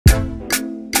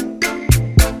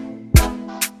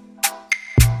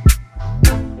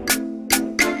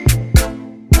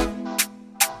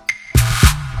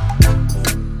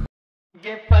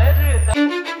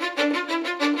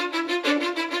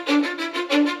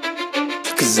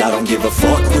Cause I don't give a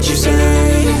fuck what you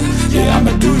say. Yeah,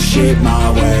 I'ma do shit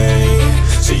my way.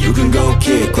 So you can go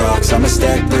kick rocks, I'ma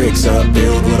stack bricks up,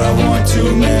 build what I want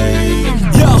to make.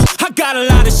 Yo, I got a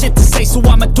lot of shit to say, so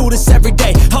I'ma do this every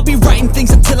day. I'll be writing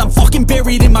things until I'm fucking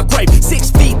buried in my grave.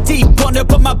 6 feet deep under,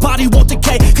 but my body won't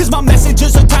decay. Cause my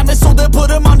messages are timeless, so they'll put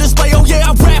them on display. Oh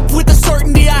yeah, I rap with a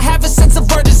certainty, I have a sense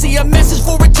of urgency. A message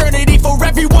for eternity, for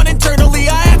everyone internally.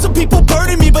 I had some people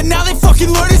burning me, but now they fucking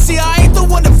learn to see I ain't the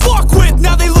one to fuck with,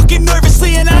 now they looking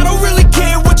nervously. And I don't really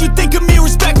care what you think of me,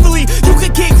 respectfully. You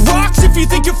can kick rocks if you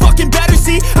think you're fucking better,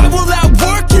 see. I will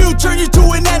outwork you, turn you to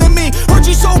an enemy. Hurt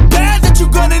you so bad that you're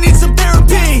gonna need some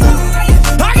therapy.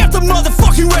 I got the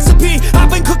motherfucking recipe, I've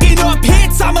been cooking up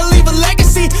hits, I'ma leave a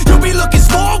legacy. You'll be looking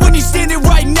small when you're standing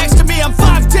right next to me. I'm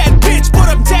 5'10", bitch, but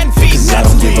I'm 10 feet. Cause I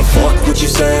don't give a fuck what you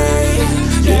say.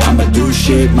 Yeah, I'ma do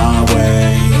shit my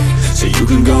way. So you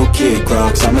can go kick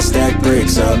rocks, I'ma stack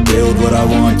bricks up, build what I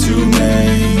want to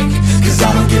make. Cause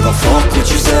I don't give a fuck what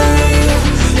you say.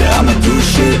 Yeah, I'ma do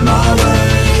shit my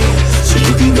way. So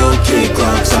you can go kick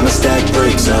rocks, I'ma stack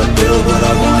bricks up, build what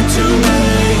I want to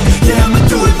make. Yeah, I'ma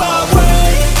do it my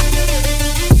way.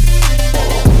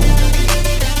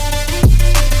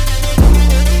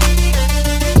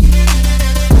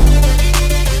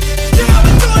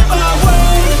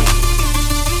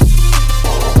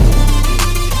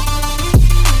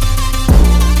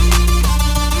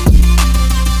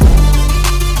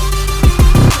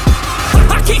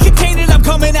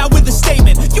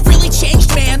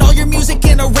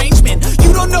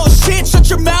 Shut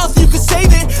your mouth, you can save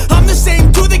it. I'm the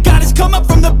same dude that got his come up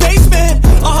from the basement.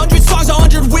 100 songs,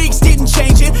 100 weeks, didn't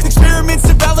change it. Experiments,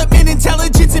 development,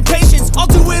 intelligence, and patience. I'll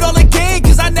do it all again,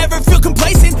 cause I never feel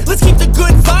complacent. Let's keep the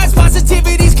good vibes,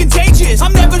 positivity's contagious.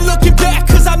 I'm never looking back,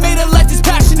 cause I made a life that's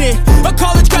passionate. A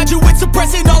college graduate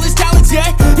suppressing all his talents,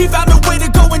 yeah. He found a way to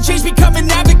go and change, become an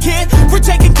advocate. For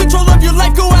taking control of your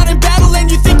life, go out and battle. And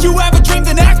you think you have a dream,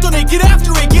 then act on it. Get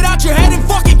after it, get out your head and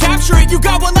fucking capture it. You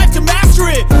got one life to master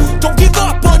it. Don't give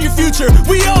up on your future,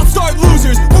 we all start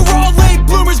losers. We're all late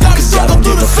bloomers, gotta struggle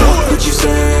through the sewer. I don't give a fuck what you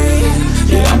say.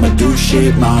 Yeah, I'ma do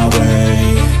shit my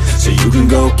way. So you can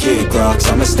go kick rocks,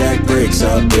 I'ma stack bricks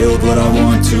up, build what I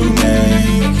want to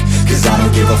make. Cause I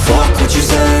don't give a fuck what you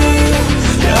say.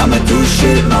 Yeah, I'ma do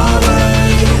shit my way.